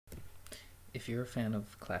if you're a fan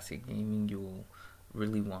of classic gaming, you'll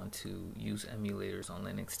really want to use emulators on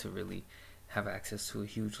Linux to really have access to a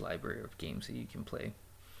huge library of games that you can play.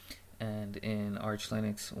 And in Arch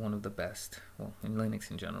Linux, one of the best, well, in Linux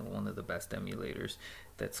in general, one of the best emulators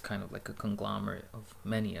that's kind of like a conglomerate of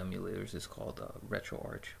many emulators is called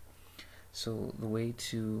retroarch. So the way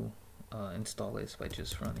to install it is by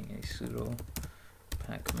just running a sudo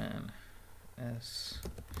pacman s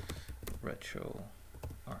retroarch.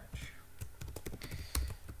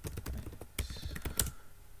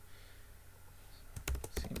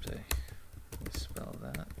 Seems I misspelled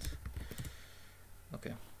that.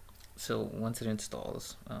 Okay. So once it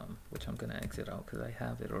installs, which I'm gonna exit out because I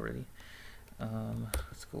have it already.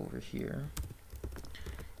 Let's go over here.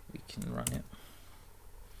 We can run it.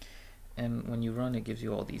 And when you run, it gives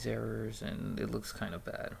you all these errors and it looks kind of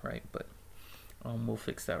bad, right? But we'll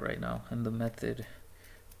fix that right now. And the method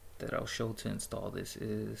that I'll show to install this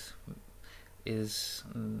is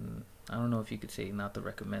I don't know if you could say not the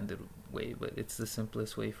recommended way, but it's the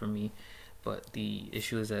simplest way for me. But the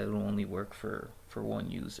issue is that it'll only work for one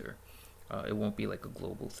user. It won't be like a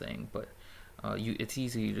global thing, but it's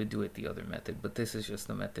easy to do it the other method, but this is just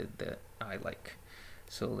the method that I like.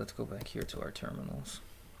 So let's go back here to our terminals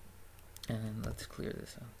and let's clear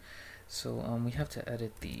this out. So we have to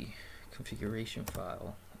edit the configuration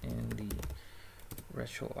file in the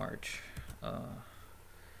retroarch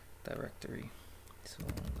directory. So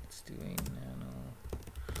let's do a nano.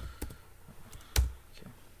 Okay.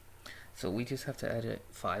 So we just have to edit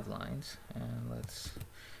 5 lines, and let's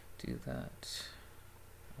do that.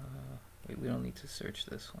 Wait, we don't need to search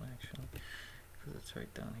this one actually, because it's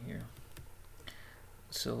right down here.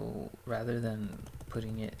 So rather than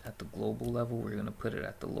putting it at the global level, we're going to put it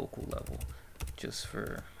at the local level, just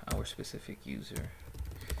for our specific user.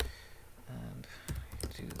 And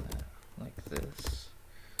do that like this.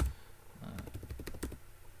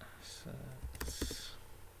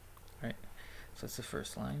 Alright, so that's the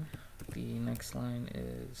first line. The next line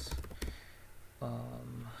is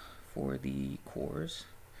for the cores,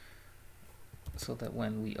 so that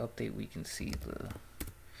when we update we can see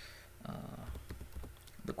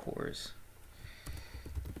the cores.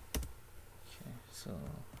 Okay, so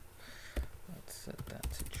let's set that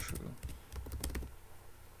to true.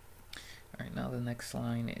 Alright, now the next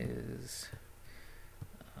line is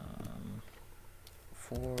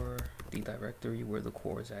for the directory where the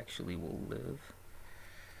cores actually will live.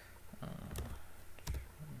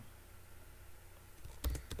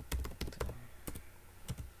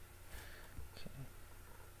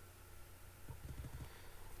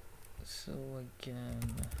 So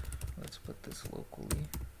again, let's put this locally.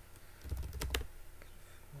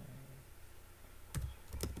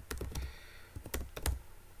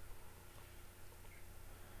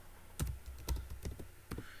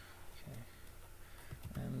 Okay.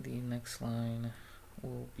 And the next line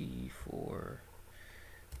will be for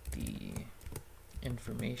the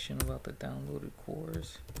information about the downloaded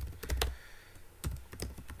cores.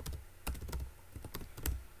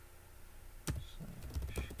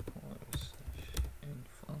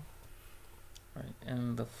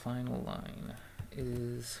 And the final line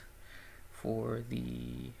is for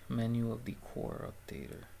the menu of the core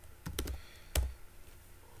updater.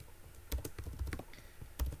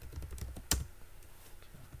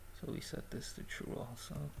 Okay, so we set this to true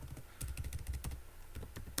also.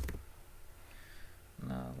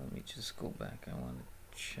 Now let me just go back. I want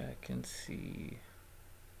to check and see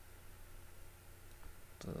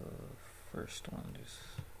the first one just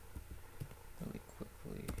really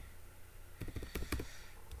quickly.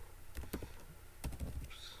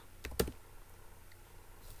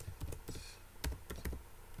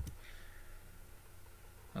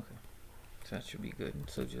 That should be good.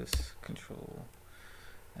 So just Control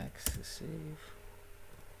X to save.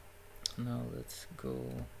 Now let's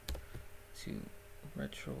go to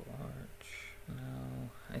retroarch. Now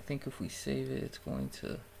I think if we save it, it's going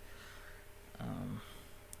to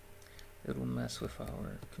it'll mess with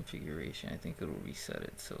our configuration. I think it'll reset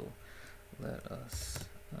it. So let us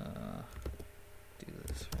do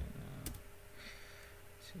this right now.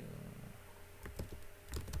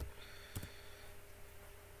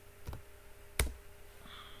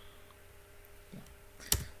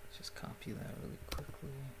 Copy that really quickly.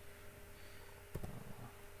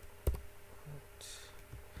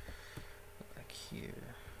 Go back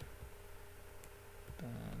here.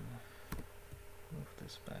 Then move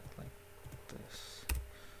this back like this.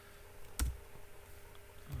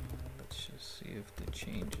 Let's just see if the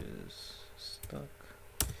change is stuck.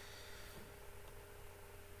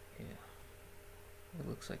 Yeah, it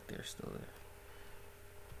looks like they're still there.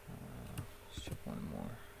 Let's check one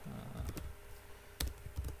more.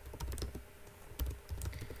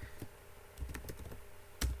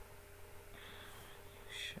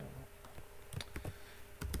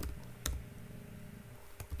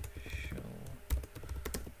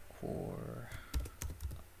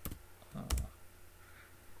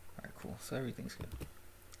 so everything's good.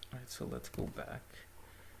 All right, so let's go back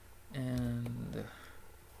and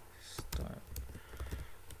start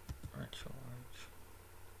retroarch.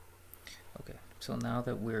 Okay, so now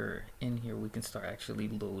that we're in here, we can start actually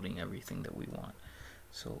loading everything that we want.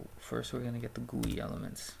 So first we're going to get the GUI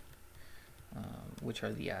elements, which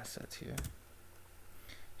are the assets here.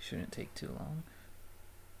 Shouldn't take too long.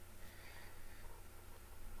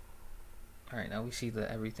 Alright, now we see that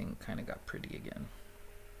everything kind of got pretty again.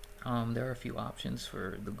 There are a few options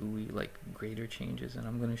for the GUI, like grader changes, and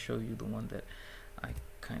I'm going to show you the one that I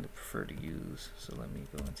kind of prefer to use. So let me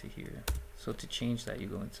go into here. So to change that, you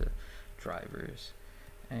go into drivers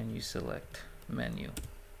and you select menu.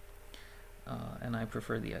 And I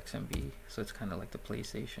prefer the XMB, so it's kind of like the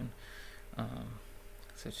PlayStation.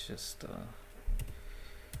 So it's just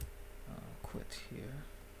quit here.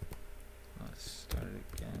 Let's start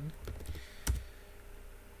it again.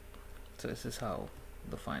 So this is how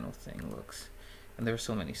the final thing looks, and there's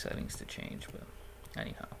so many settings to change, but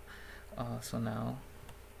anyhow. So now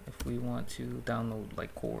if we want to download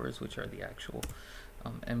like cores, which are the actual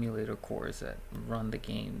emulator cores that run the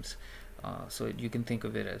games, so you can think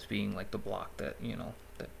of it as being like the block that, you know,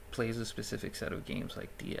 that plays a specific set of games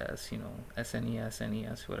like DS, you know, SNES,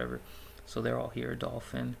 NES, whatever. So they're all here,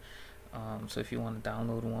 Dolphin. So if you want to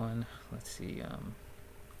download one, let's see,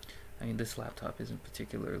 I mean, this laptop isn't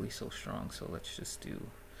particularly so strong, so let's just do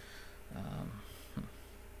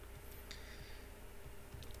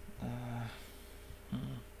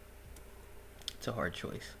it's a hard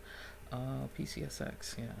choice.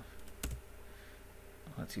 PCSX, yeah.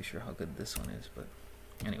 I'm not too sure how good this one is, but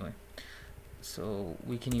anyway. So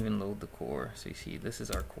we can even load the core. So you see, this is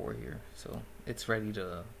our core here. So it's ready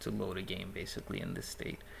to load a game basically in this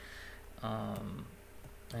state.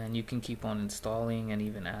 And you can keep on installing and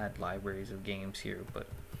even add libraries of games here, but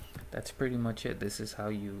that's pretty much it. This is how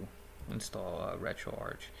you install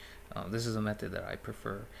retroarch. This is a method that I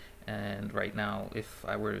prefer, and right now if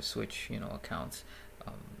I were to switch, you know, accounts,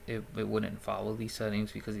 it wouldn't follow these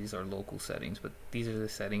settings because these are local settings, but these are the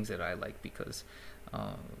settings that I like because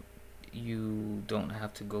you don't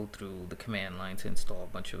have to go through the command line to install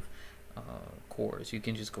a bunch of cores. You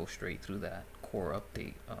can just go straight through that core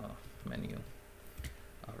update menu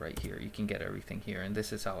right here. You can get everything here, and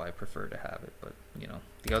this is how I prefer to have it, but you know,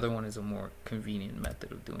 the other one is a more convenient method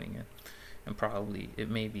of doing it, and probably it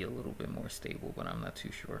may be a little bit more stable, but I'm not too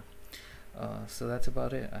sure. So that's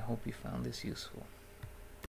about it. I hope you found this useful.